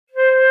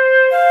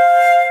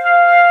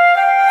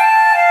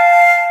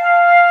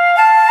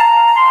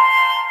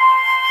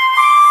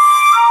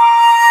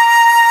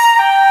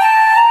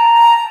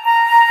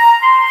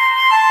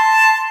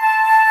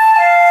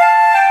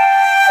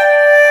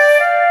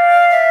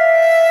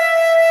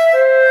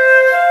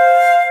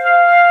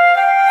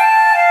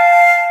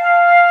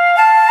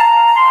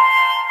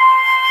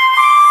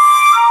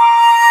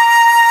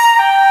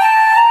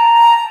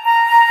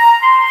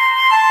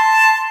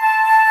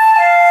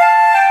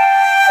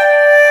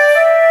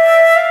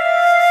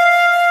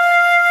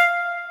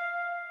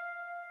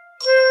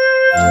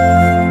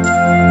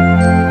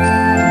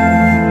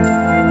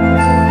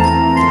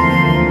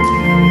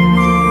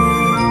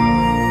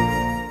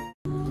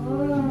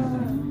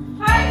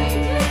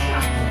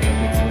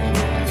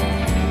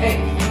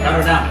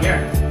Shadow down here.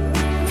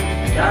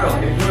 Shadow,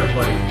 here's yours,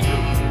 buddy.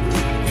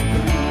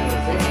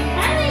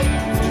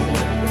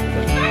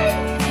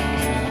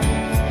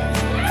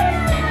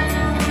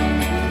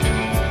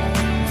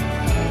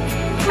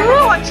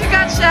 Ooh, what you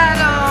got,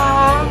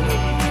 Shadow?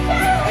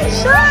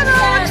 Shadow,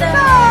 what you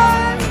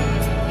got?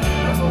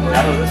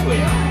 Shadow, this way.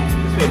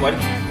 This way, buddy.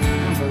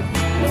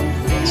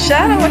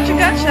 Shadow, what you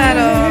got,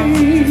 Shadow?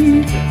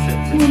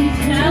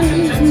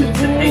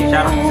 Sit. Hey,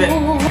 Shadow, sit.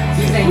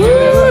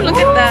 Ooh, look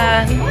at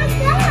that.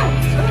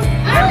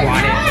 I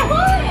want it.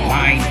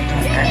 Wine.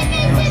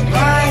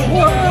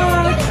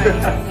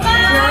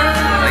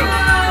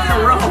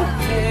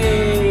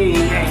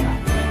 Hey.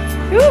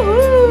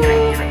 Woohoo.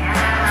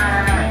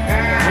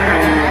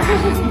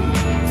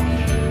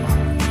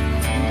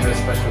 Got a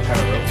special kind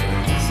of rope.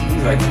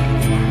 He's like,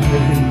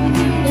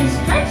 It's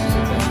stretchy.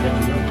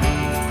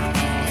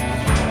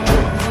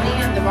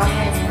 What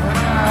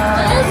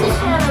else is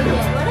Shadow get?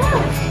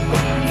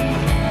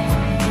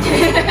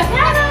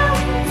 What else?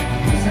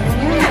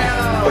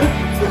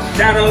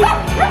 Shadow, we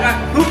got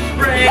poop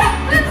spray.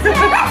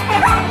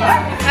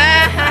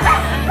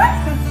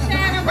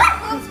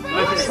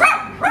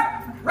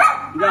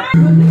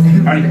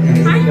 Harley.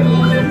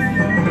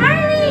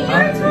 Harley,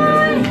 your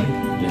turn.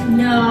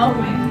 No.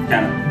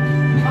 Shadow.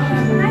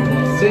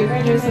 Sit.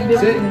 Sit.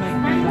 Sit.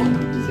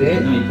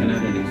 No, you cannot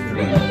really.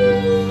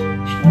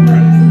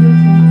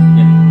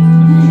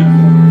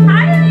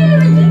 Harley,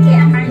 what you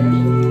get,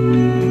 Harley?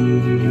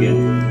 You get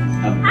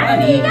a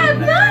Harley, you got a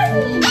bunny.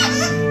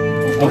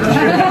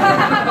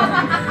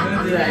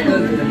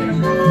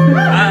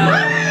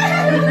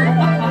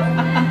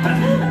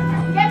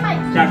 Get my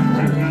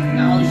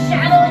no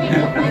Shadow in it.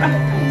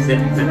 Sit.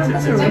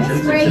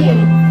 Spray it.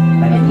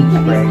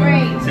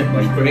 Sit,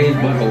 boy. Spray his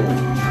butthole.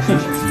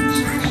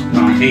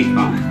 Come, hey,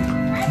 come.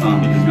 I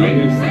know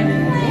you're excited.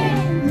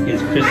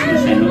 It's Christmas.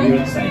 I know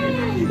you're excited.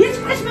 It's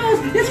Christmas!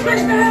 It's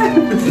Christmas!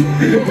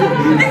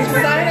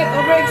 Excited,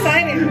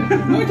 overexcited.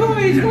 More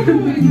toys. It's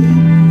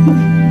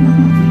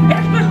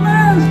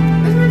Christmas!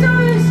 Where's my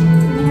toys?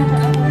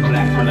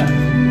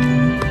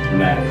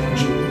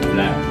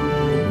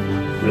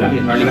 Relax.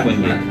 Harley Quinn,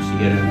 yeah. She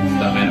get a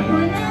stuffed animal.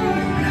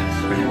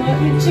 What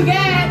did you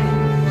get?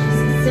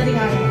 She's sitting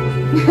on it.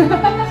 She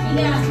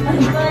got a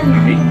bunny.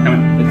 Hey, come on.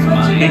 It's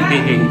mine.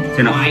 Hey.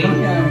 Sit down.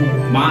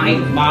 Mine.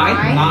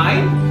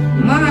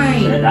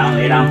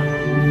 Lay down.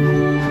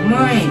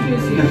 Mine.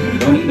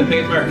 Don't eat the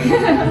paper.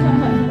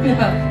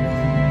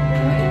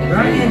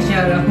 Ryan,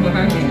 Shadow.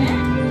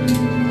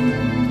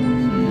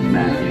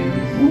 Matthew.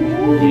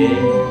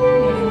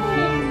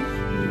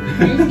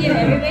 Did you give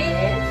everybody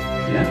this?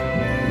 Yeah.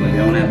 We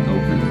don't have to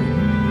open.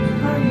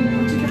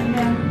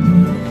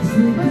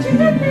 What you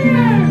got there?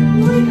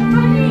 Look, a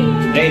bunny.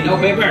 Hey, no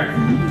paper.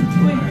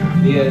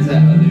 Yeah, is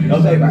that other No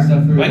paper.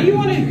 stuff? Why do you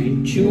want to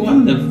chew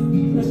on the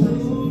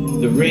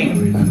ring?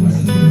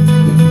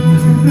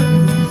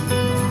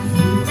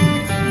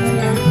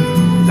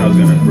 I was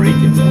gonna break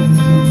it though.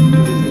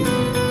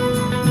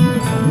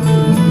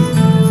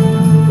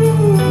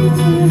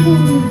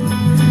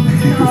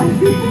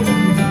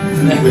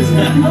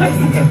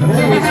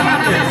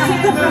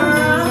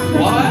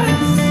 What?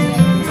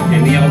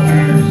 In the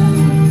alternators.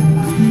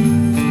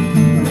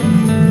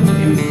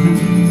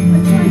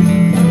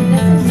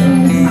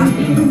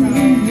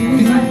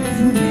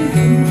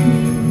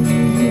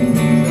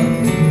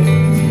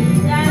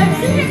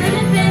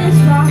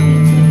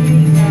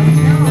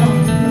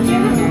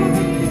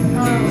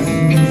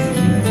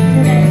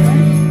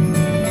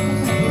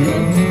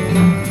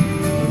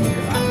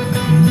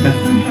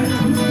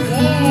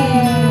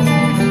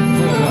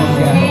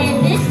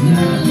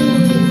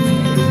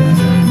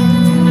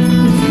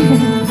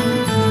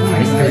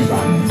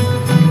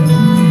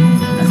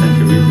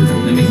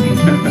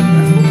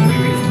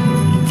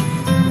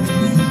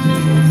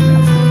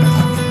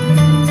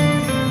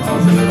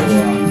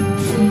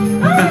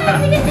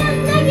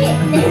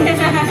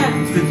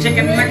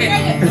 Chicken nugget.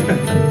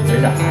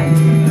 There's a eye.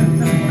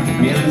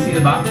 You let me see the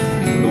box.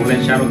 Don't let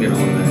Shadow get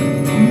hold of that.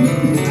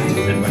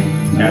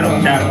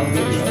 Shadow.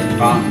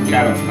 Calm.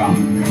 Shadow, calm.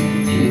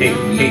 Hey,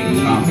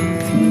 calm.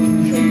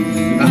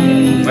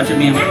 What's your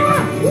name?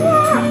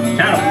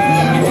 Shadow.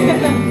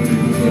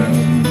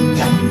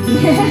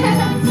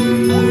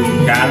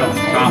 Shadow,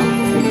 calm.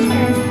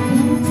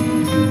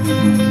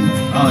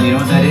 Oh, you know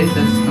what that is?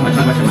 That's Watch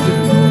it.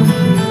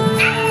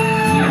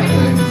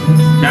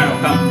 Shadow,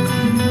 come.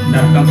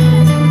 Shadow, come.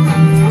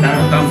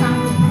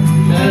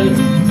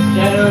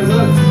 Shadow,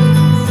 look.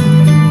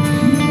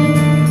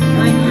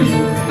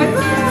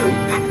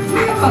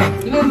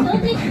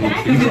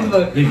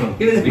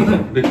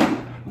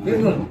 Big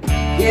one.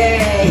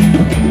 Yay!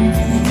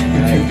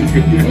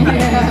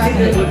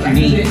 What you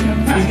need? You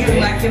get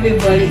back to me,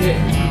 buddy.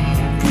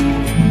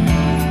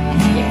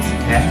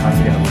 That's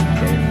possible.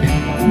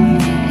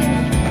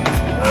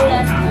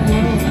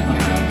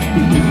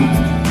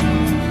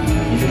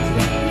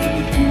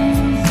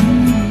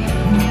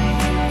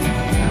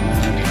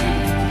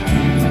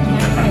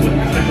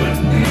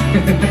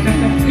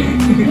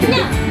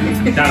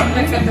 Shadow.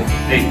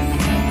 Hey.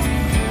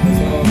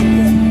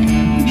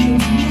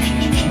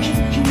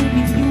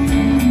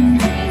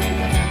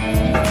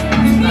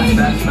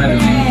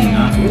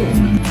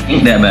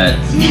 Ain't that bad.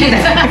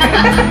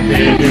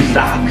 New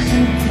socks.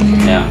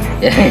 Yeah.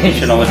 You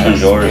should know which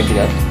one's yours.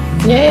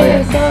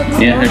 Yeah,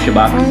 Yeah, here's your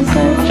box.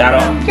 Shout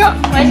out.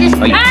 Why is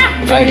this? Oh,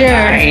 charger.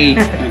 Hey,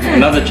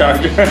 another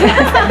charger. There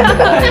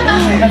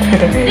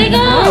you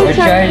go.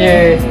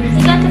 Charger.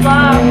 You got the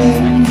box.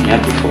 Yeah,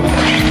 cool.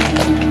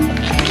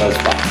 Those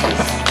boxes.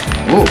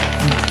 Ooh.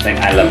 Like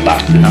I love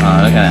boxes. Look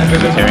at that.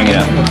 We're tearing it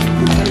up.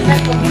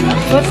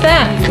 What's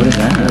that? What is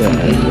that?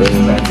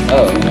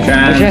 Oh,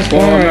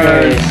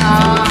 Transformers.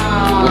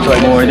 Which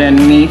one? More than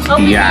meets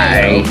the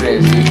eye.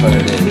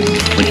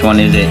 Which one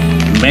is it?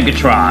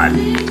 Megatron.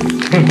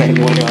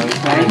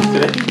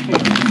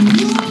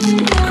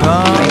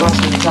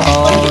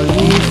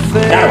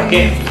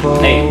 Okay.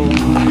 Hey,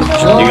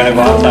 you're gonna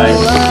go outside.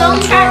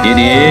 It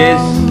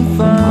is.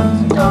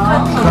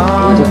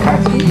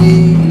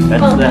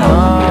 That's the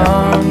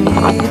house.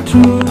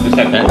 Looks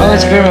like that. Oh,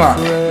 it's Grimlock.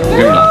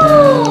 Grimlock.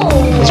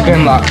 It's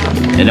Grimlock.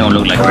 They don't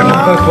look like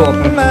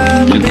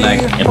Grimlock. Look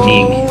like a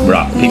pig.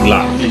 Pig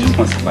lock. He just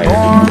wants to fight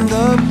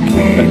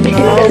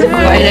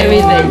Fight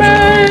everything.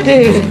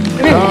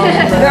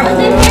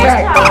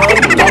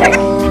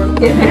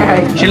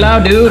 Chill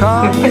out, dude.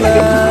 What you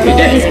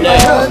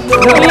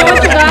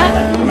got?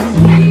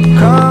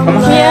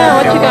 Yeah,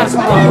 what you got?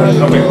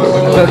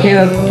 Okay,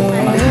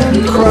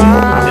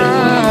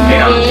 Lay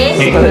down.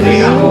 Hey, lay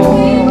down.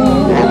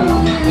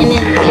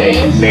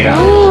 Lay down.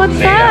 Oh, what's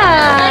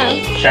that?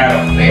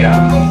 Shadow, lay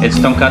down. it's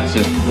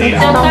tonkatsu. Lay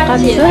down.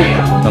 Tonkatsu?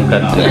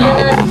 Tonkatsu.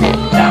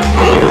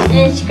 And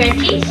it's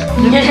scratchy.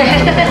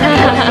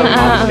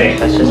 Stay.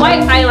 That's just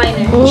White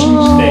eyeliner.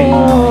 stay.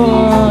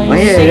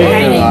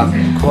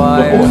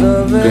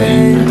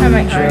 I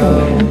might try.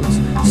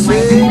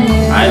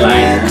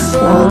 Eyeliner.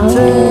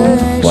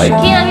 White.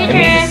 Okay, on your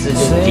turn.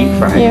 Deep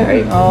fried, Yeah.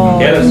 right?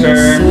 Yeah, that's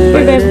turn.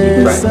 Hey, babe.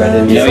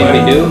 You know what you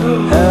could do?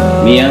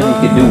 Mia, you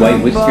could do white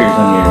whiskers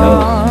on your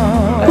nose.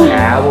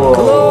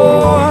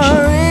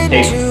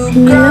 Hey.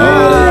 No,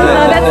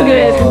 that's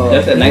good.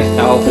 That's a nice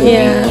towel for the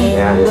Yeah.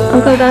 beach.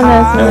 Uncle Don I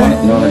has want one. it.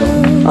 No, I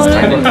don't. Oh, no.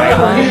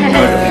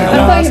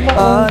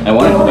 I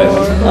want it to buy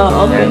one.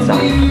 Oh, okay.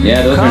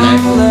 Yeah, those are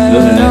nice.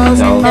 Those are nice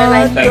towels. They're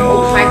like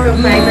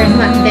microfiber,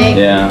 not thick.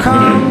 Yeah.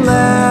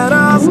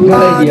 Good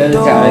idea, the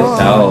towel. Nice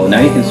towel. Now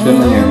you can swim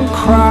in here.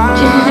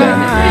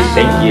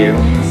 Thank you.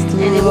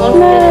 And it won't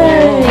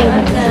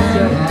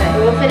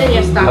fit in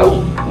your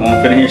stocking.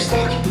 Won't fit in your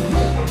stocking.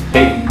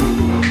 Hey.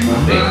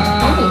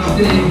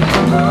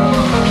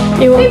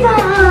 You want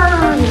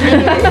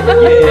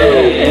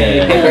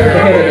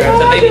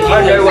It's a baby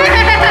underwear.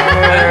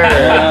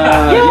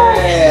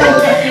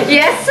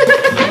 Yes.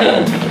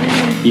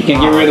 You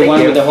can get rid of the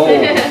one with the hole.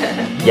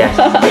 Yes.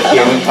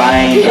 You're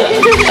fine.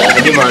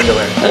 I need more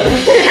underwear.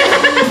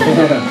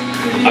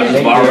 I'll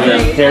just borrow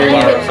them.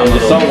 The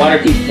salt water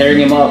keeps tearing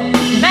him up.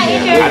 Matt, your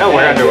turn. I don't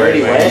wear underwear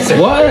anyway.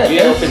 What? You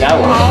open that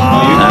one.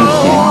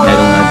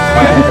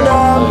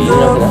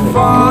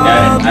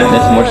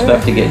 There's more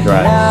stuff to get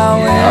dry.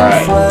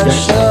 Alright.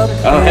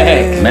 Oh,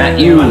 hey. Matt,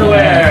 you.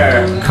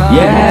 Underwear.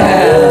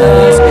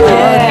 Yeah.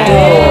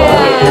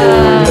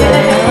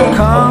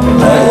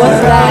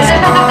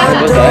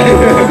 what's that?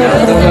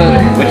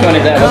 Which one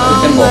is that? What's the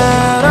symbol?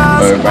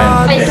 Or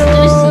brand? It's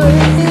Lucy.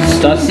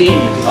 Stussy?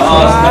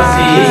 Oh,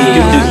 Stussy.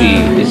 It's juicy.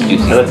 It's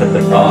juicy. Oh,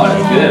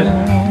 that's good.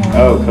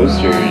 Oh,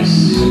 coasters.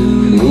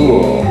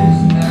 Cool.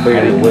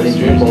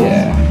 Coasters,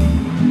 yeah.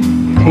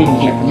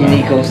 You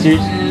need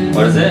coasters?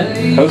 What is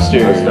it?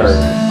 Coasters.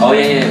 Oh,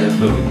 yeah, that's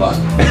what we bought.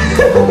 You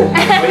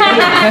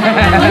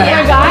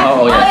forgot?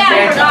 Oh, yeah. Oh, yeah,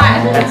 I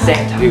forgot. That's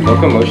Santa. Dude,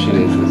 locomotion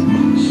is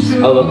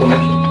this. Oh,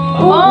 locomotion.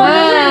 Oh,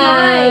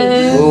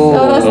 nice.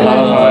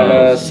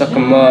 Aloha, suck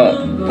 'em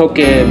up, poke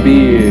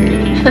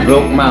beer,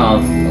 broke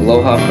mouth,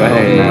 aloha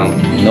Friday,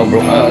 no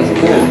broke mouth. That's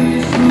cool.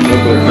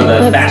 For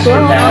the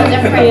bachelor pad.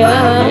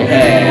 Yeah.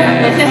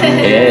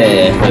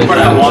 Yeah. For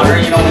that water,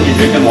 you know when you're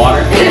drinking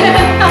water?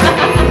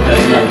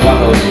 That's not one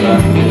of those,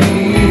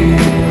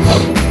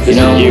 You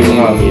know, you,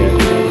 huh, Mia?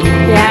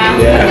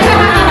 Yeah.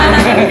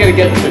 Yeah. I'm gonna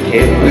get this for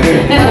Kayla.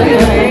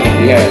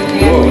 Yeah,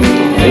 cool.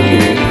 Thank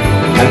you.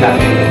 I'm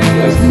happy with it.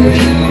 That's cool.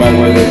 Might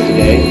wear this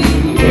today.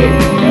 Wait,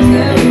 that's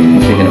not good.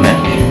 is it gonna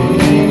match?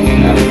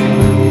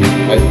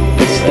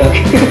 It's stuck.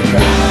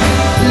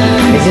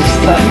 Is it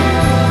stuck?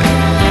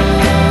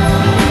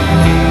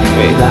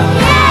 Wait, that.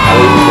 How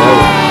would you know?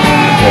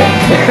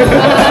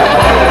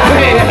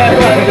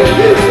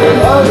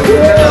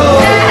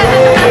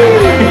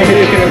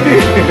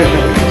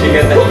 Did you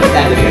get that?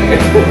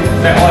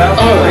 That one else?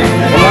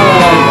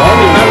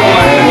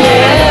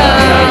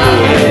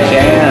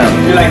 Damn.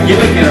 You're like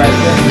giving it right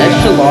there. That's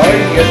so large.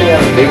 You guys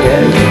have a big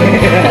head.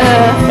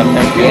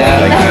 Sometimes we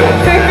have like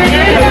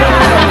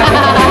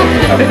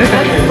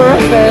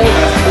Perfect.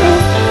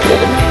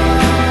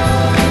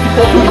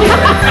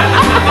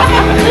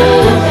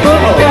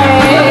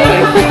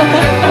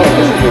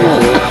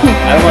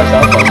 I don't want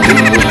cell phone.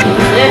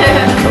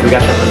 We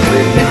got that for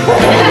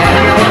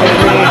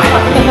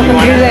free.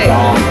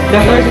 The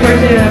first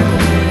person to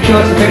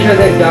show us a picture of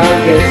their dog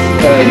gets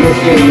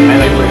most game. I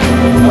like it.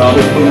 Oh,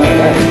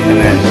 and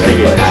then take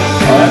it.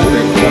 Oh,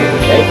 that's great.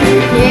 Thank you.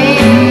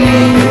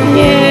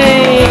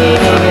 Yay!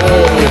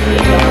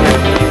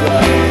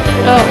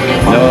 Oh.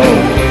 No.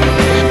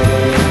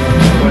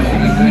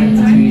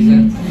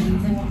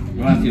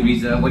 You want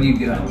Teresa? What do you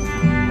got?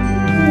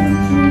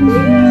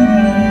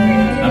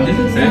 I'm just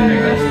excited. I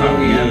got a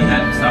stocking. I haven't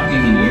had a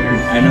stocking in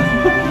years. I know.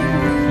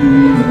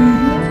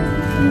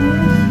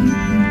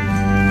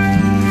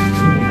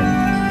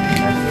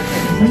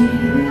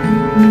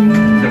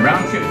 The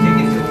round trip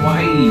ticket to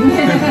Hawaii.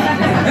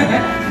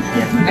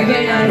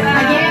 Again.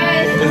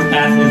 This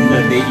past is the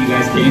date you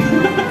guys came.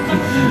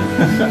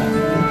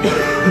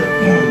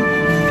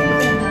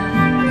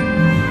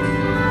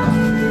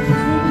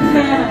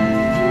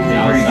 The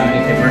outside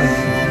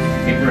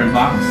paper and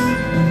box.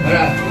 What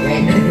up?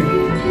 Thank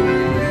you.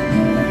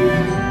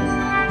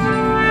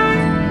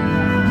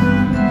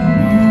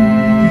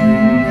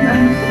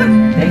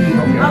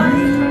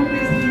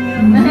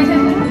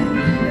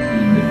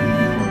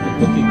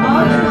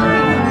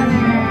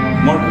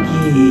 More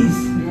cookies.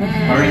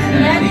 Ari's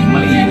gonna say,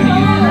 Molly, you're gonna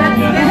use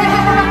it.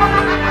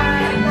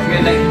 You're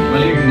gonna like,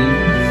 Molly, you're gonna use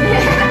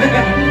it.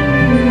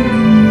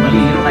 Molly,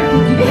 you don't like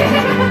cookies?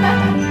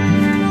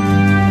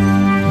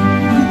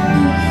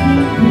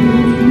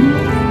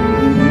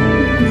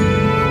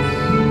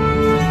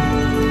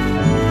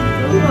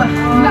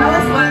 That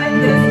was one of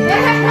this.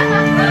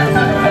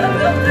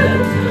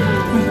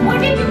 What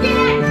did you get?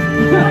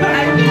 I'm glad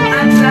I didn't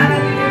buy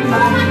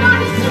one.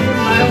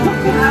 I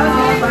was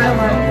gonna buy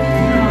one.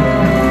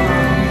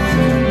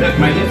 Look,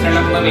 my lips are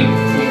not loving.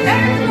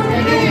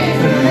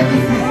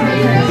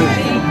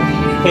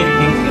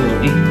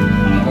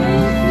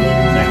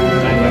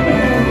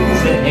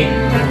 Hey,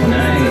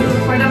 nice.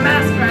 For the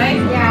mask,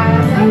 right? Yeah.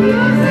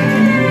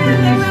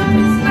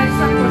 It's like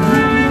sakura,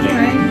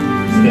 right?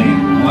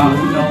 Wow,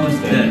 who knows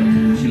that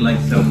she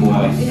likes so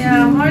boys?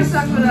 Yeah, more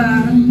sakura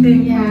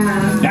thing.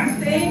 Yeah.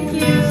 Thank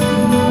you.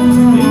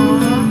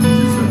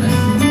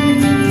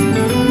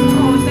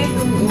 Oh, thank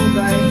you,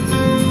 guys.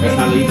 That's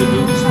how you do.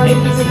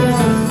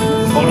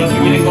 Hold on, you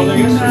gonna go there?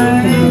 Yes.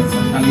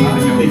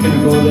 You gonna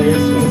go there?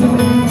 Yes.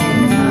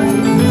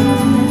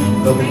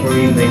 Go before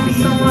you make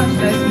So much,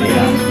 guys.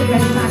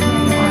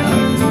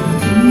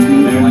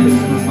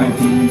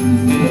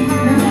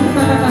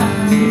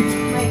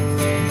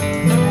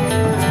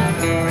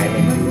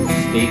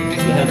 Steak.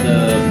 You have the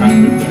prime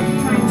rib there.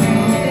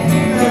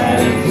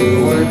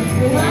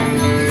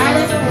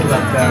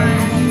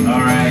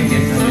 Alright,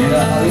 get some.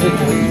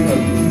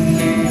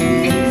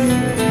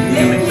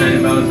 I'm excited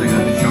about is I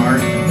got the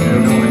chart. I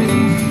don't know what it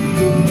means.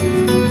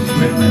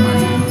 Read my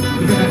mind.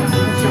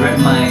 Read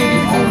my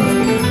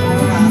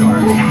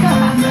chart.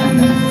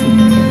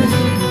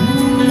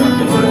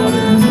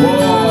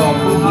 Whoa,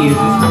 cookies.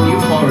 This is from you,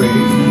 Corey.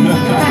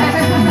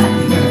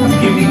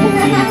 Give me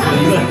cookies. So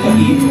you like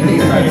cookies.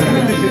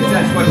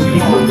 That's what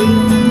you want.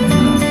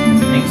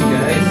 Thanks,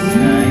 guys.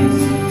 Nice.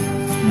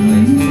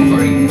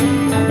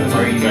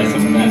 Corey, you guys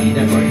some need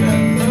that for that.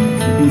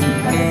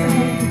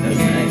 That's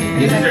nice.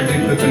 These are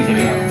good cookies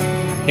anyway.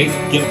 Hey,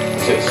 give.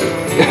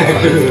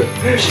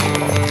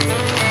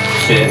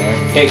 Shit.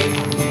 Hey.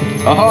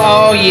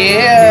 Oh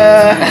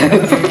yeah!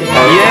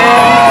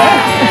 Yeah!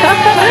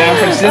 San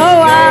Francisco! Oh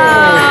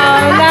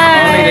wow!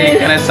 Only they Nice!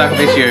 kind of suck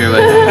this year,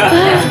 but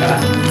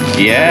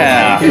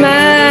yeah! Who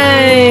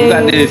Nice!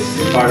 got this?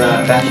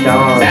 Santa.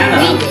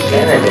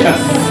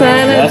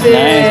 Santa That's did.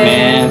 nice,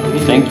 man.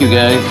 Thank you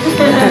guys.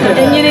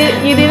 And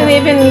you didn't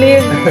even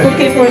leave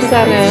cookie for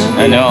Santa.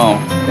 I know.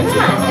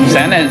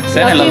 Santa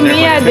Lucky loves their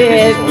Mia Christmas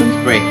did. food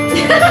spray.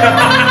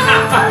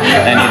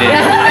 And he did.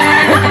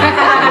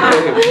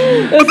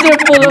 Those are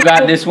full Who of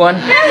got this one?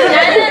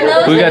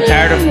 Who got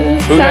tired of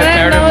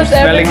knows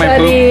smelling my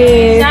poop?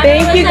 everybody.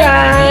 Thank you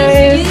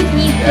guys.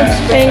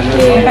 Thank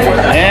you.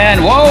 And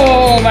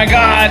whoa, my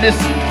God, this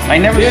I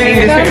never seen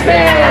this before.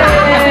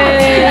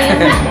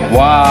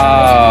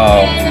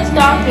 Wow. And a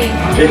stocking.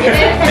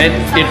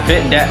 It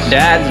fit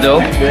dad's though.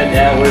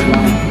 Yeah, where's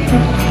mine?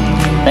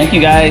 Thank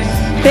you guys.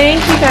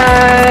 Thank you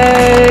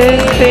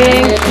guys.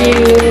 Thank you.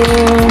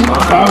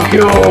 Thank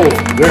you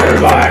very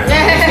much.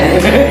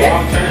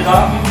 Turn it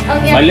off.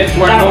 Okay. My lips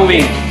weren't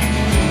moving.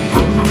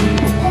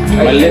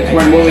 My lips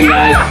weren't moving,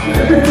 guys.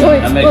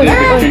 I'm like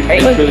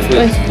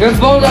this. Your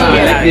phone on. I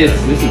like this.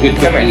 This is a good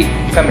cookie.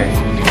 Come here.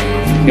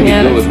 Give me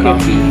Yeah, a little that's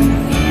coffee.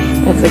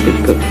 That's a good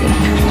cookie.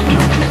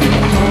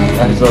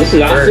 This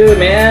is awesome,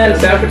 man.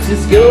 San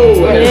Francisco.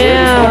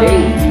 Yeah.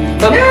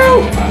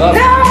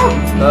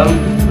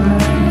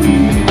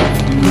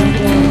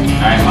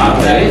 Alright,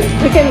 mom's next.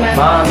 Look at that.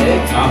 Mom's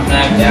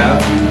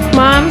next.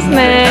 Mom's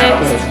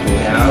next.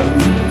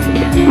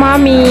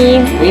 Mommy.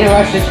 We need to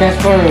watch the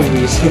Transformers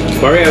movies.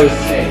 Corey, I was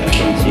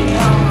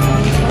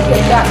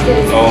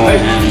oh man.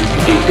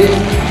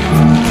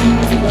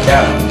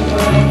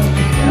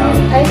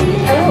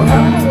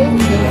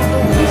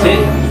 Is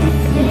it?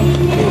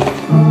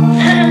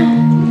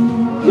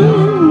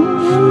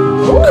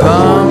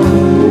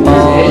 Come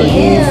on,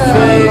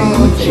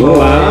 you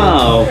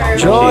Wow.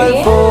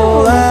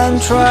 Joyful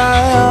and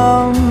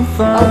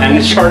triumphant. And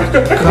the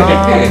charger.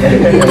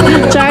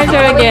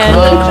 Charger again.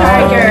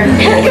 Charger.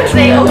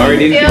 They Or always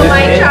didn't steal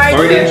my charger.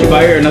 Or didn't you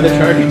buy her another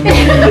charger?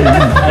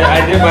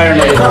 I did buy her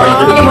another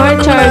charger. More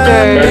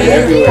chargers.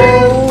 Everywhere.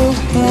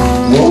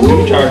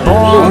 Charger.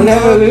 I'll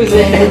never lose it.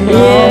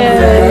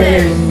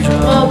 Yeah.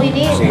 Well, we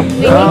need a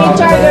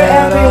charger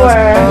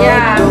everywhere.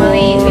 Yeah,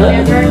 Molly. We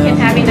never can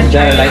have enough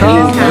charger like in you.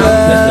 this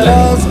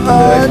house. Let's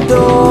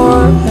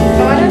adore him.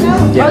 So I don't know.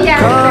 Oh yeah,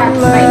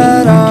 Let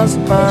yeah. us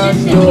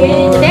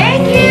adore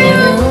Thank you.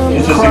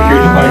 It's a security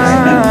device.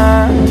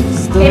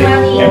 Hey,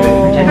 Molly.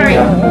 Hurry.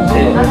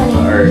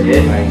 Or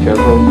it might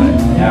trouble, but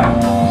yeah.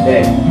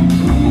 Stay.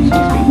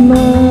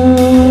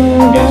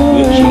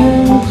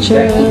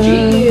 Yes, Gucci.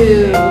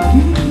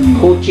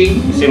 Coochie.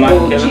 See my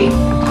Kevin?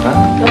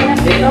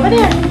 Over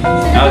there.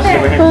 Now let's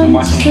over here to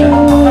watch him.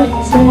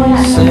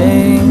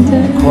 Sing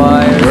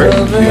choirs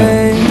of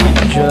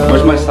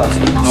Where's my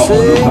stocking? No,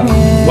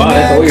 wow,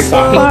 that's all your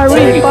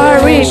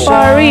stockings.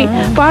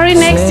 Pari,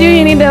 next year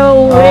you need a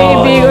way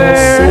bigger.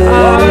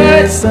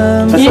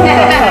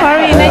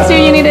 Pari, next year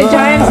you need a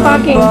giant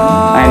stocking.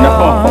 I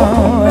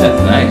know.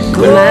 That's nice.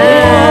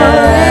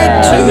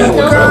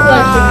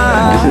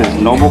 This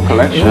is Noble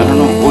Collection. I don't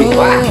know.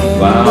 Oh,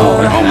 wow.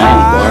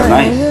 Oh,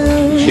 nice.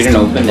 You shouldn't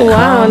open it.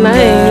 Wow,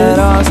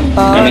 nice. I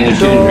mean, you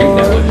shouldn't drink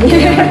that one.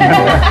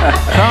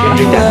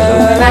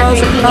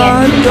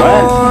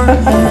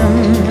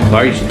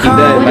 Or you should keep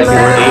that. It might be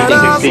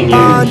worth 16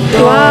 years.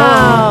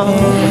 Wow.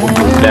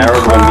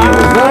 Barrel one meal.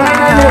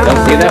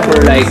 Don't say that for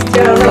like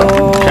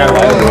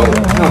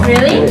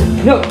Really?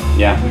 No,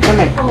 Yeah. come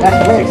here.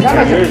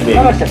 That's Yours, baby.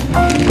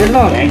 There's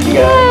no. Thank you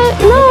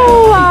guys.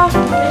 No.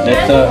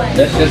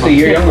 that's just a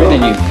year younger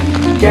than you.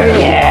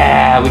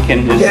 Yeah, we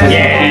can just.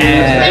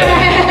 Yeah.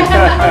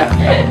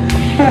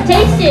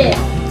 Taste it.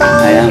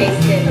 I am.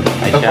 Taste it.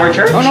 I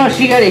shall. Oh no,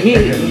 she got it. He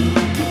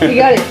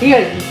got it. He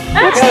got it.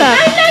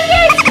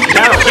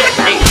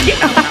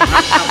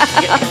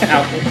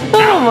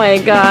 Oh my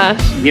gosh.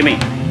 Give me.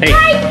 Hey,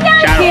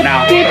 shout out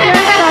now. Keep your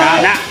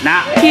stuff.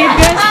 Now. Keep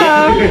your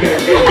stuff.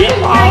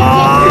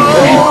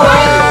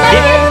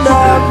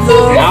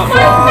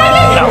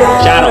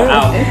 Shadow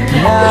out.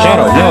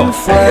 Shadow, no.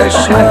 That's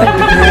funny.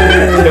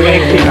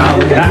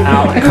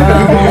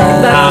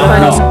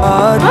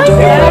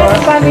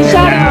 That's funny.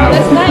 Shadow.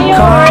 That's not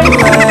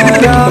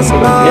yours.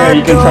 Yeah,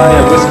 you can try a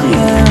whiskey.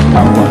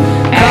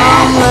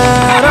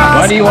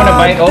 Why do you want to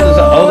buy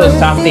all those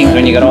soft things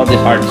when you got all this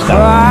hard stuff?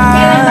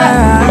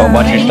 Oh,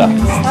 watch your stuff.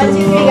 1,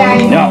 2, 3,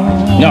 guys. No.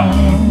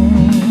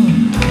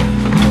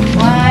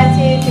 1,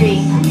 2,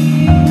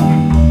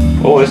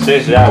 3. Oh, it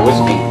says that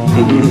whiskey.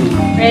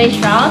 Ready,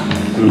 strong?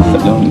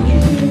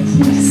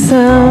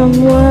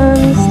 Someone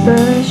Do you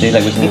special.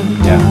 like whiskey?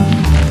 Yeah.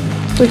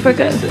 We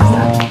forgot. Dude.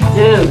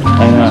 I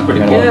know. It's pretty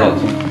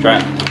good. Try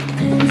it.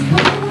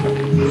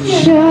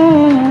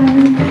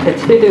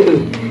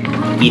 Dude.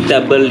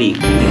 Eatability.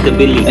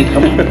 Hey,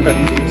 come on.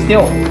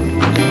 Still.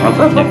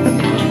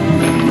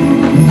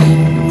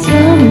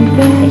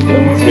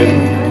 That's good.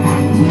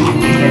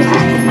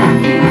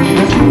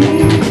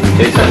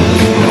 Tastes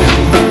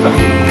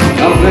good.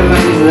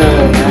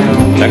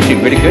 It's actually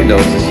pretty good though.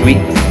 It's sweet.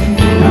 Are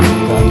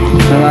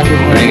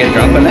you gonna get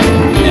drunk on that?